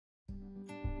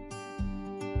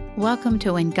Welcome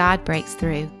to When God Breaks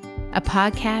Through, a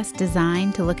podcast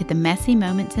designed to look at the messy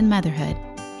moments in motherhood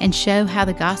and show how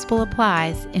the gospel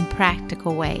applies in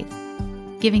practical ways,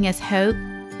 giving us hope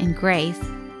and grace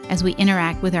as we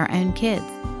interact with our own kids.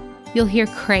 You'll hear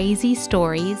crazy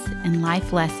stories and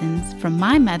life lessons from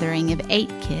my mothering of 8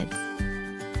 kids.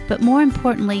 But more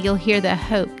importantly, you'll hear the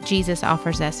hope Jesus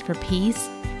offers us for peace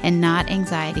and not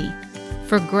anxiety,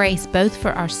 for grace both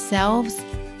for ourselves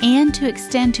and to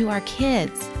extend to our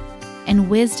kids,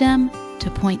 and wisdom to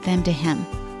point them to Him.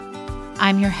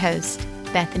 I'm your host,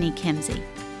 Bethany Kimsey.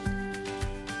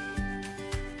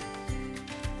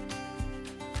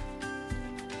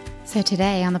 So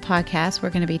today on the podcast,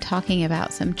 we're going to be talking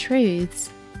about some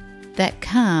truths that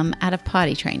come out of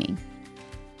potty training.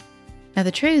 Now,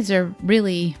 the truths are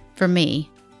really for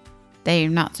me. They are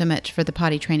not so much for the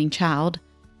potty training child,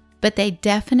 but they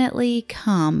definitely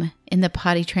come in the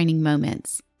potty training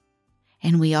moments.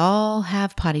 And we all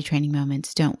have potty training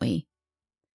moments, don't we?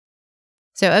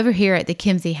 So over here at the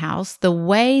Kimsey house, the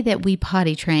way that we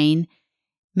potty train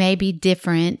may be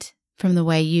different from the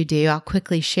way you do. I'll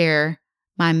quickly share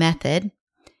my method.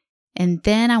 And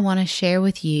then I want to share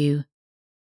with you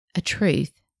a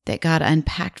truth that God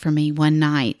unpacked for me one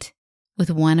night with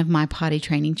one of my potty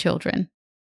training children.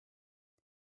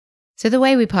 So the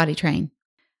way we potty train.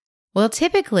 Well,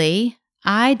 typically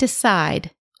I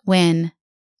decide when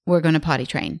we're going to potty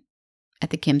train at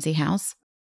the Kimsey house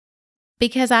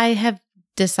because I have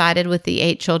decided with the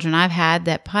 8 children I've had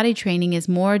that potty training is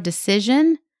more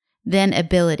decision than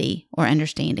ability or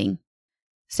understanding.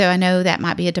 So I know that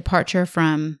might be a departure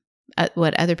from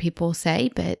what other people say,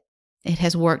 but it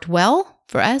has worked well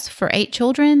for us for 8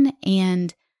 children.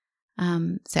 And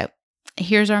so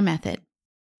here's our method.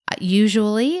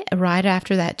 Usually right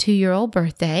after that 2-year-old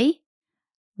birthday,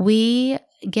 we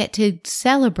get to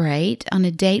celebrate on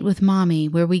a date with mommy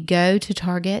where we go to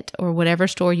Target or whatever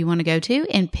store you want to go to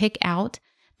and pick out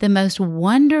the most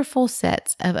wonderful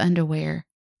sets of underwear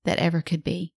that ever could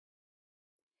be.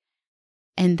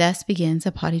 And thus begins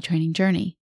a potty training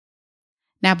journey.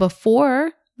 Now,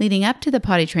 before leading up to the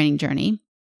potty training journey,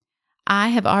 I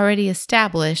have already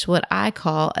established what I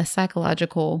call a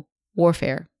psychological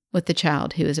warfare with the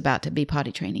child who is about to be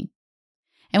potty training.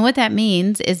 And what that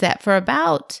means is that for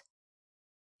about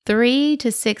 3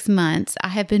 to 6 months, I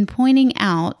have been pointing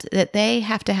out that they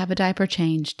have to have a diaper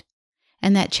changed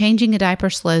and that changing a diaper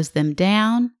slows them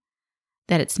down,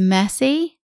 that it's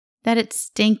messy, that it's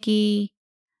stinky,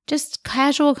 just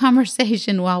casual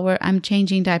conversation while I'm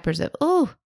changing diapers of,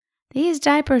 oh, these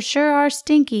diapers sure are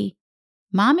stinky.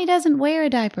 Mommy doesn't wear a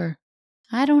diaper.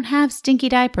 I don't have stinky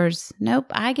diapers. Nope,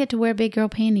 I get to wear big girl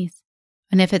panties.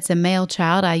 And if it's a male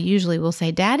child, I usually will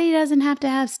say, Daddy doesn't have to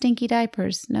have stinky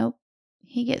diapers. Nope.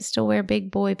 He gets to wear big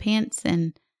boy pants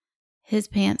and his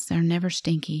pants are never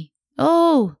stinky.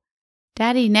 Oh,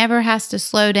 Daddy never has to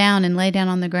slow down and lay down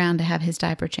on the ground to have his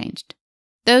diaper changed.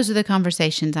 Those are the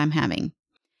conversations I'm having.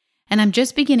 And I'm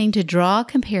just beginning to draw a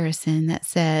comparison that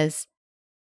says,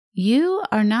 you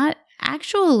are not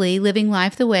actually living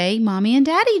life the way Mommy and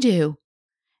Daddy do.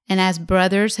 And as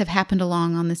brothers have happened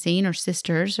along on the scene or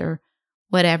sisters or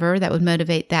whatever that would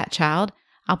motivate that child,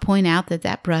 I'll point out that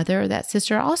that brother or that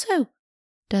sister also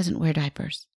doesn't wear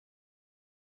diapers.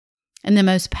 And the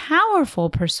most powerful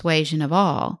persuasion of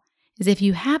all is if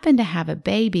you happen to have a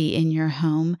baby in your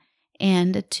home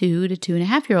and a 2 to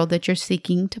 2.5-year-old that you're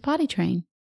seeking to potty train.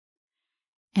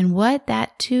 And what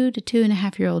that 2 to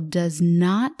 2.5-year-old does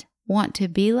not want to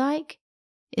be like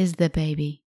is the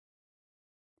baby.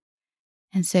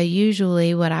 And so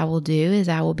usually what I will do is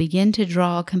I will begin to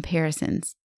draw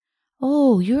comparisons.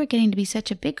 Oh, you are getting to be such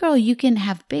a big girl. You can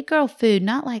have big girl food,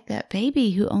 not like that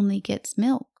baby who only gets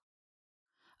milk.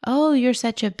 Oh, you're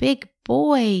such a big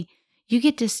boy. You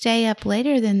get to stay up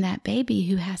later than that baby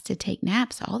who has to take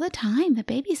naps all the time. The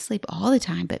babies sleep all the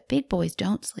time, but big boys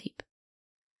don't sleep.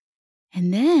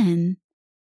 And then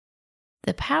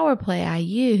the power play I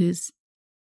use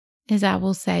is I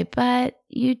will say, but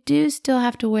you do still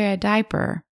have to wear a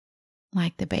diaper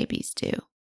like the babies do.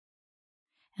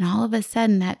 And all of a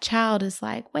sudden that child is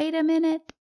like, wait a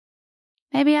minute,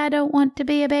 maybe I don't want to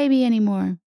be a baby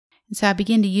anymore. And so I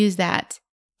begin to use that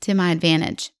to my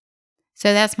advantage.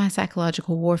 So that's my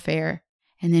psychological warfare.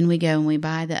 And then we go and we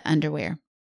buy the underwear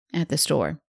at the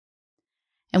store.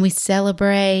 And we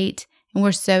celebrate and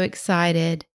we're so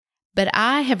excited. But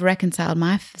I have reconciled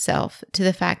myself to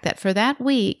the fact that for that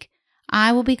week,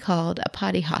 I will be called a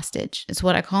potty hostage. It's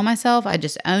what I call myself. I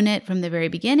just own it from the very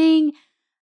beginning.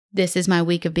 This is my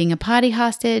week of being a potty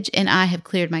hostage, and I have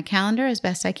cleared my calendar as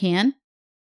best I can.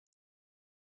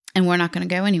 And we're not going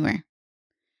to go anywhere.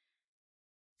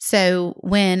 So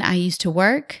when I used to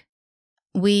work,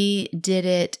 we did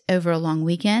it over a long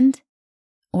weekend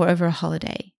or over a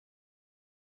holiday.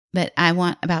 But I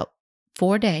want about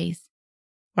 4 days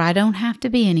where I don't have to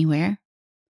be anywhere,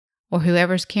 or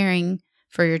whoever's caring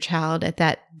for your child at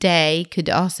that day could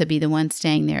also be the one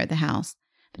staying there at the house.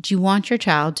 But you want your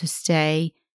child to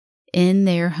stay in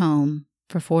their home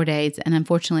for 4 days, and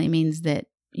unfortunately it means that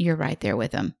you're right there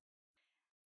with them.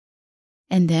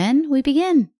 And then we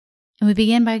begin. And we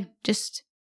begin by just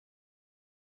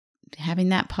having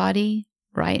that potty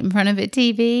right in front of a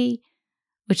TV,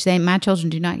 which my children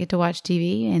do not get to watch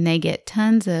TV, and they get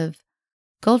tons of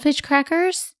goldfish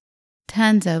crackers,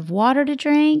 tons of water to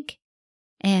drink,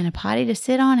 and a potty to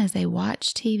sit on as they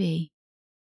watch TV.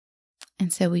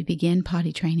 And so we begin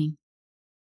potty training.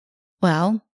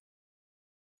 Well,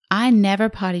 I never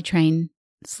potty train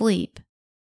sleep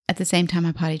at the same time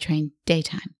I potty train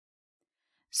daytime.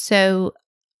 So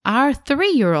our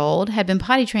 3-year-old had been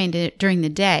potty trained during the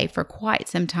day for quite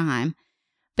some time,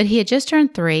 but he had just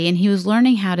turned 3 and he was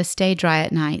learning how to stay dry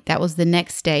at night. That was the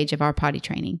next stage of our potty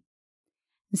training.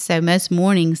 So most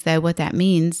mornings, though, what that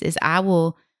means is I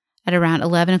will, at around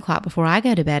 11 o'clock before I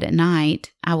go to bed at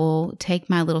night, I will take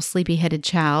my little sleepy-headed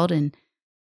child and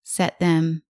set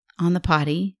them on the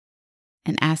potty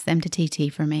and ask them to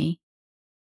TT for me,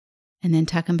 and then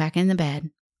tuck them back in the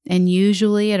bed. And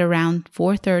usually at around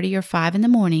 4:30 or 5 in the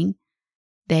morning,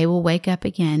 they will wake up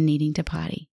again needing to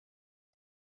potty.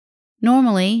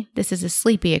 Normally, this is a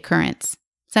sleepy occurrence,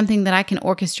 something that I can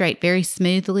orchestrate very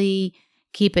smoothly,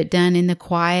 keep it done in the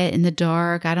quiet, in the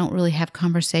dark. I don't really have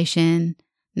conversation.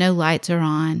 No lights are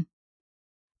on.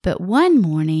 But one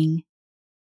morning,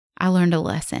 I learned a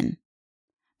lesson.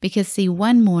 Because see,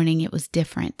 one morning it was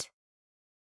different.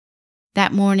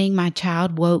 That morning, my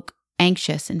child woke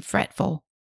anxious and fretful.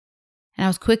 And I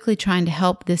was quickly trying to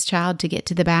help this child to get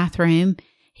to the bathroom.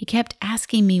 He kept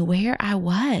asking me where I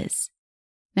was.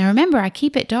 Now remember, I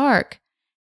keep it dark.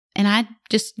 And I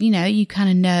just, you kind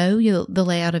of know the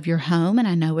layout of your home, and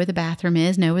I know where the bathroom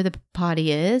is, know where the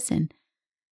potty is, and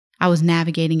I was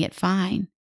navigating it fine.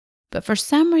 But for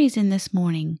some reason this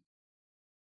morning,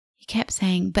 he kept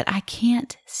saying, "But I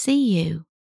can't see you."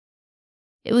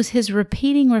 It was his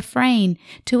repeating refrain,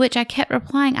 to which I kept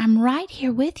replying, "I'm right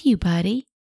here with you, buddy.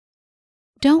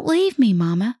 Don't leave me,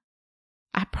 Mama.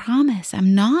 I promise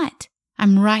I'm not.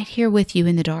 I'm right here with you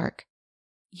in the dark.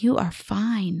 You are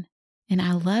fine, and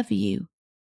I love you."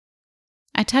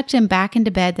 I tucked him back into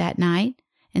bed that night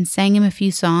and sang him a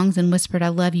few songs and whispered, "I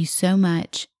love you so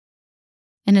much."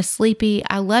 And a sleepy,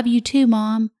 "I love you too,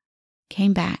 Mom,"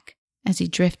 came back as he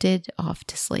drifted off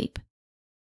to sleep.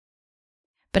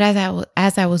 But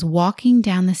as I was walking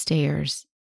down the stairs,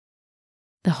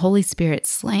 the Holy Spirit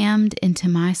slammed into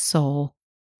my soul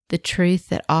the truth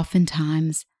that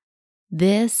oftentimes,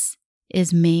 this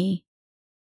is me.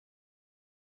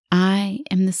 I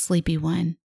am the sleepy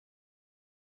one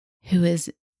who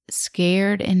is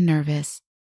scared and nervous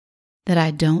that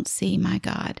I don't see my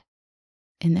God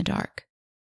in the dark.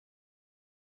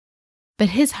 But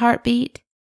his heartbeat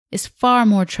is far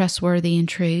more trustworthy and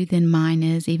true than mine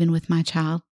is, even with my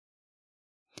child.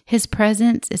 His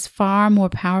presence is far more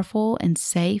powerful and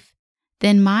safe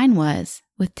than mine was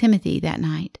with Timothy that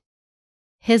night.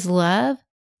 His love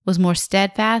was more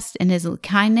steadfast, and his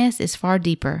kindness is far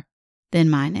deeper than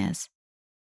mine is.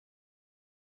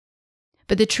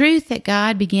 But the truth that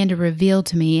God began to reveal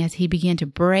to me as he began to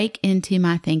break into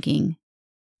my thinking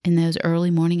in those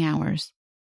early morning hours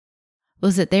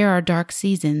was that there are dark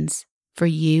seasons for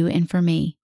you and for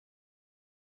me.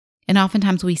 And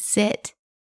oftentimes we sit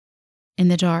in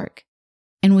the dark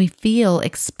and we feel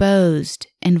exposed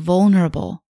and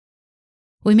vulnerable.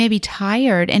 We may be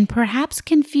tired and perhaps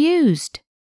confused.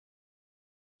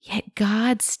 Yet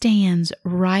God stands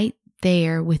right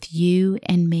there with you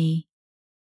and me.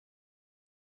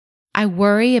 I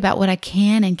worry about what I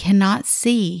can and cannot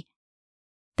see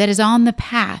that is on the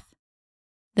path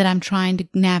that I'm trying to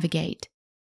navigate.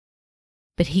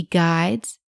 But he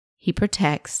guides, he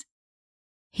protects,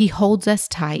 he holds us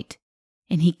tight,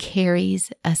 and he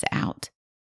carries us out.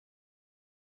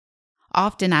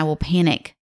 Often I will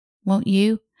panic, won't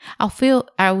you?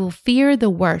 I will fear the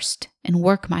worst and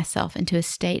work myself into a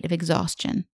state of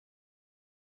exhaustion.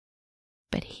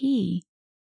 But he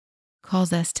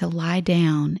calls us to lie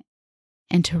down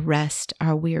and to rest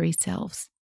our weary selves.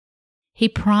 He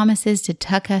promises to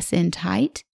tuck us in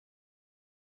tight,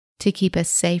 to keep us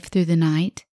safe through the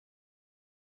night.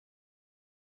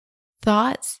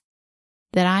 Thoughts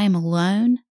that I am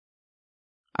alone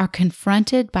are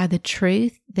confronted by the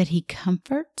truth that he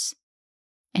comforts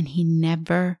and he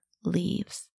never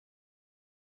leaves.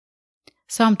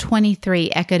 Psalm 23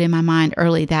 echoed in my mind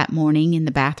early that morning in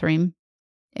the bathroom,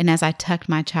 and as I tucked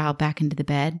my child back into the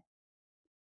bed.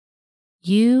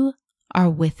 You are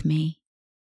with me.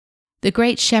 The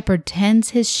great shepherd tends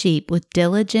his sheep with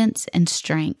diligence and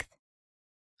strength.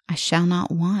 I shall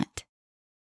not want.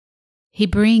 He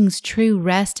brings true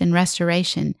rest and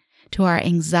restoration to our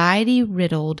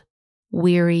anxiety-riddled,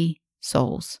 weary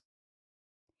souls.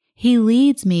 He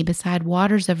leads me beside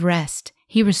waters of rest.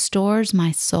 He restores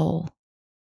my soul.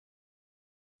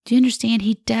 Do you understand?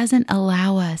 He doesn't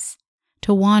allow us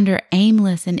to wander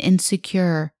aimless and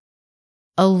insecure,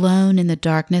 alone in the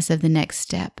darkness of the next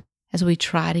step as we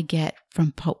try to get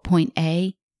from point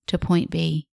A to point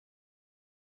B.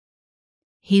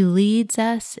 He leads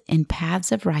us in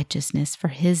paths of righteousness for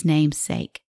His name's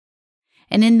sake.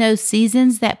 And in those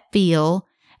seasons that feel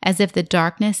as if the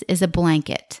darkness is a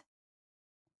blanket,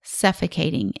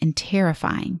 suffocating and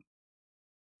terrifying,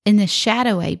 in the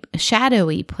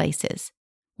shadowy places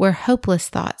where hopeless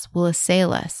thoughts will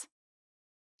assail us,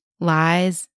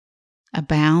 lies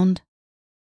abound,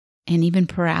 and even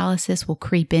paralysis will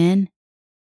creep in,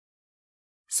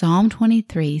 Psalm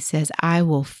 23 says, I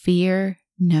will fear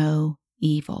no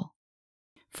evil.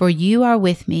 For you are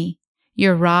with me,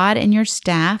 your rod and your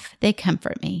staff, they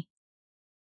comfort me.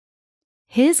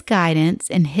 His guidance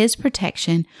and His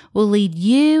protection will lead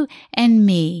you and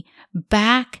me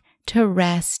back to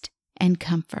rest and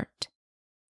comfort.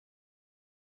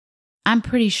 I'm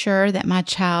pretty sure that my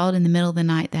child in the middle of the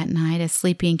night that night, as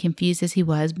sleepy and confused as he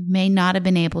was, may not have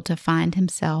been able to find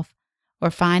himself or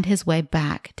find his way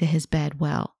back to his bed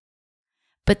well.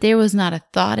 But there was not a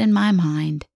thought in my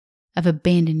mind of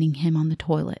abandoning him on the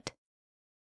toilet.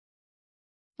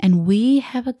 And we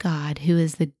have a God who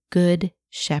is the good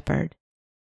shepherd.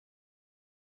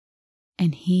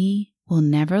 And He will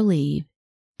never leave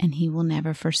and He will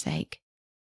never forsake.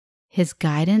 His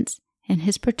guidance and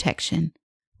His protection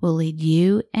will lead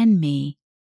you and me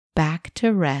back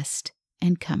to rest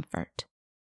and comfort.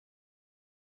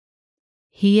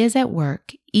 He is at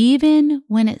work even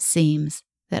when it seems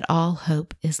that all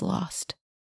hope is lost.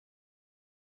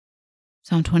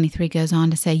 Psalm 23 goes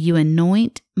on to say, You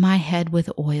anoint my head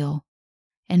with oil,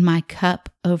 and my cup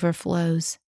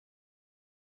overflows.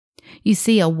 You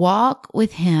see, a walk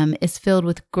with Him is filled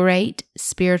with great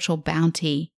spiritual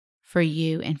bounty for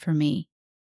you and for me,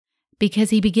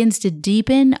 because He begins to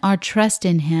deepen our trust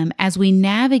in Him as we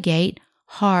navigate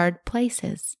hard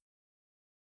places.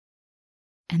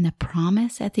 And the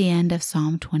promise at the end of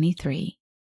Psalm 23,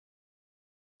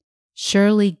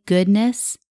 surely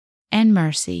goodness and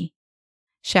mercy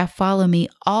shall follow me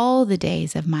all the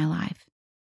days of my life,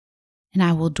 and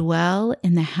I will dwell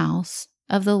in the house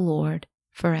of the Lord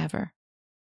forever.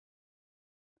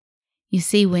 You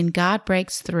see, when God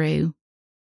breaks through,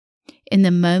 in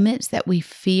the moments that we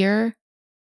fear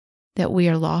that we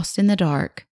are lost in the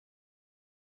dark,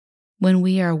 when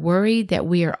we are worried that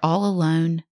we are all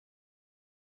alone,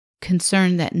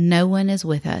 concerned that no one is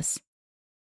with us,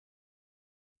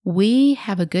 we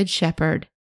have a good shepherd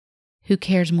who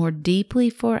cares more deeply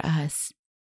for us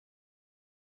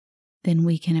than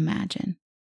we can imagine.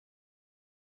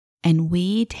 And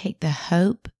we take the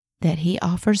hope that He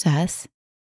offers us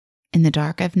in the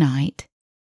dark of night,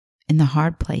 in the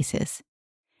hard places,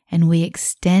 and we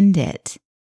extend it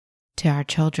to our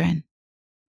children.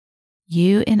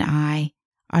 You and I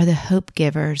are the hope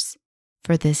givers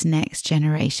for this next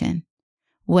generation,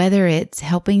 whether it's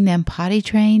helping them potty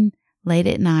train late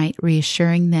at night,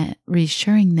 reassuring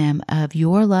them of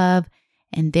your love,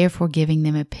 and therefore giving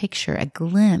them a picture, a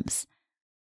glimpse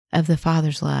of the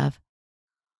Father's love,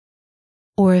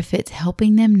 or if it's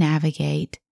helping them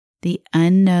navigate the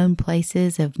unknown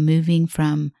places of moving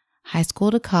from high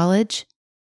school to college,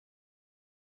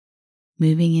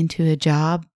 moving into a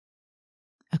job,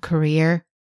 a career,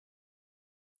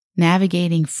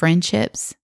 navigating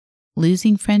friendships,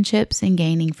 losing friendships and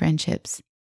gaining friendships.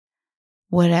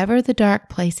 Whatever the dark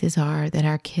places are that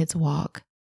our kids walk,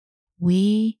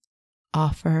 we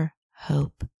offer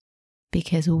hope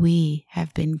because we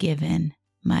have been given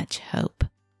much hope.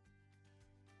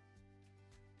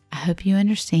 I hope you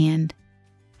understand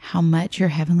how much your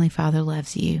Heavenly Father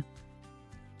loves you,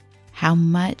 how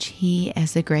much He,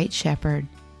 as the great shepherd,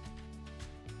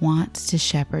 wants to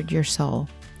shepherd your soul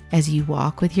as you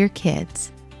walk with your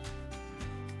kids.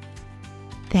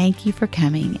 Thank you for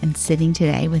coming and sitting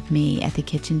today with me at the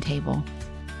kitchen table.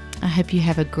 I hope you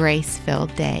have a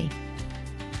grace-filled day.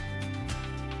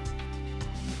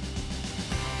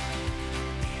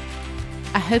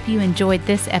 I hope you enjoyed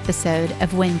this episode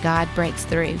of When God Breaks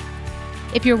Through.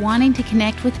 If you're wanting to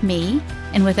connect with me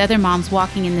and with other moms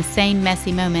walking in the same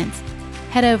messy moments,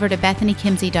 head over to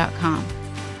BethanyKimsey.com.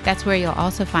 That's where you'll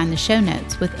also find the show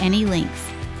notes with any links,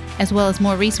 as well as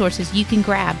more resources you can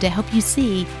grab to help you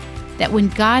see that when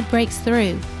God breaks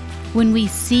through, when we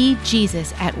see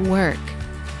Jesus at work,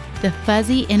 the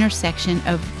fuzzy intersection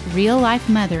of real-life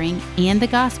mothering and the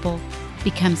gospel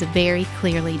becomes very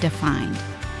clearly defined.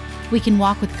 We can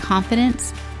walk with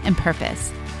confidence and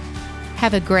purpose.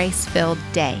 Have a grace-filled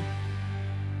day.